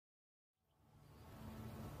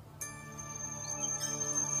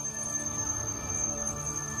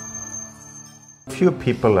few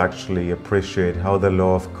people actually appreciate how the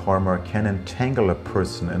law of karma can entangle a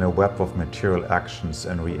person in a web of material actions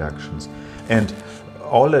and reactions. And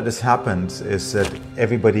all that has happened is that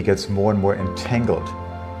everybody gets more and more entangled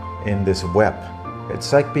in this web.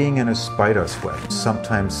 It's like being in a spider's web.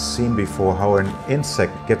 Sometimes seen before how an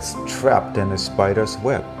insect gets trapped in a spider's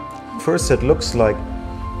web. First it looks like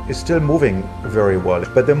it's still moving very well,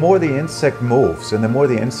 but the more the insect moves and the more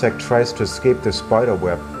the insect tries to escape the spider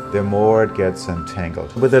web, the more it gets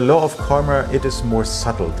entangled. With the law of karma, it is more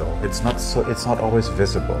subtle though. It's not always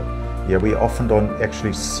visible. Yeah, we often don't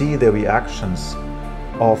actually see the reactions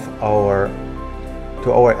of our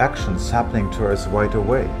actions happening to us right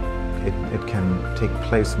away. It can take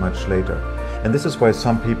place much later. And this is why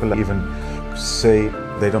some people even say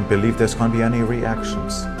they don't believe there's going to be any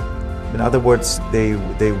reactions. In other words, they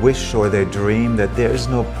wish or they dream that there is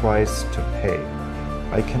no price to pay.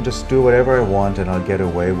 I can just do whatever I want and I'll get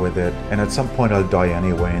away with it, and at some point I'll die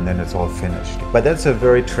anyway and then it's all finished. But that's a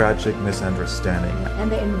very tragic misunderstanding.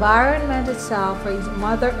 And the environment itself, for example,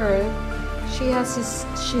 Mother Earth, she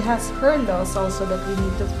has her laws also that we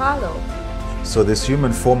need to follow. So this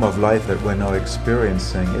human form of life that we're now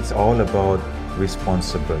experiencing, it's all about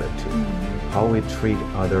responsibility. How we treat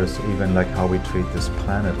others, even like how we treat this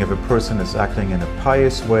planet. If a person is acting in a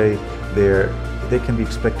pious way, they can be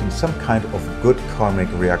expecting some kind of good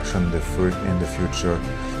karmic reaction in the future.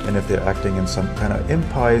 And if they're acting in some kind of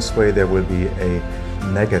impious way, there will be a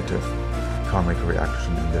negative karmic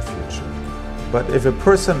reaction in the future. But if a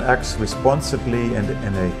person acts responsibly and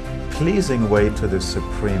in a pleasing way to the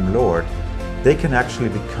Supreme Lord, they can actually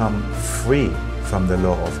become free from the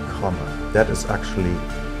law of karma. That is actually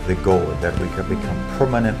the goal, that we can become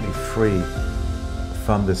permanently free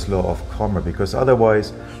from this law of karma, because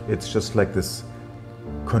otherwise it's just like this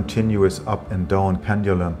continuous up and down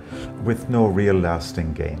pendulum with no real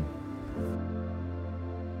lasting gain.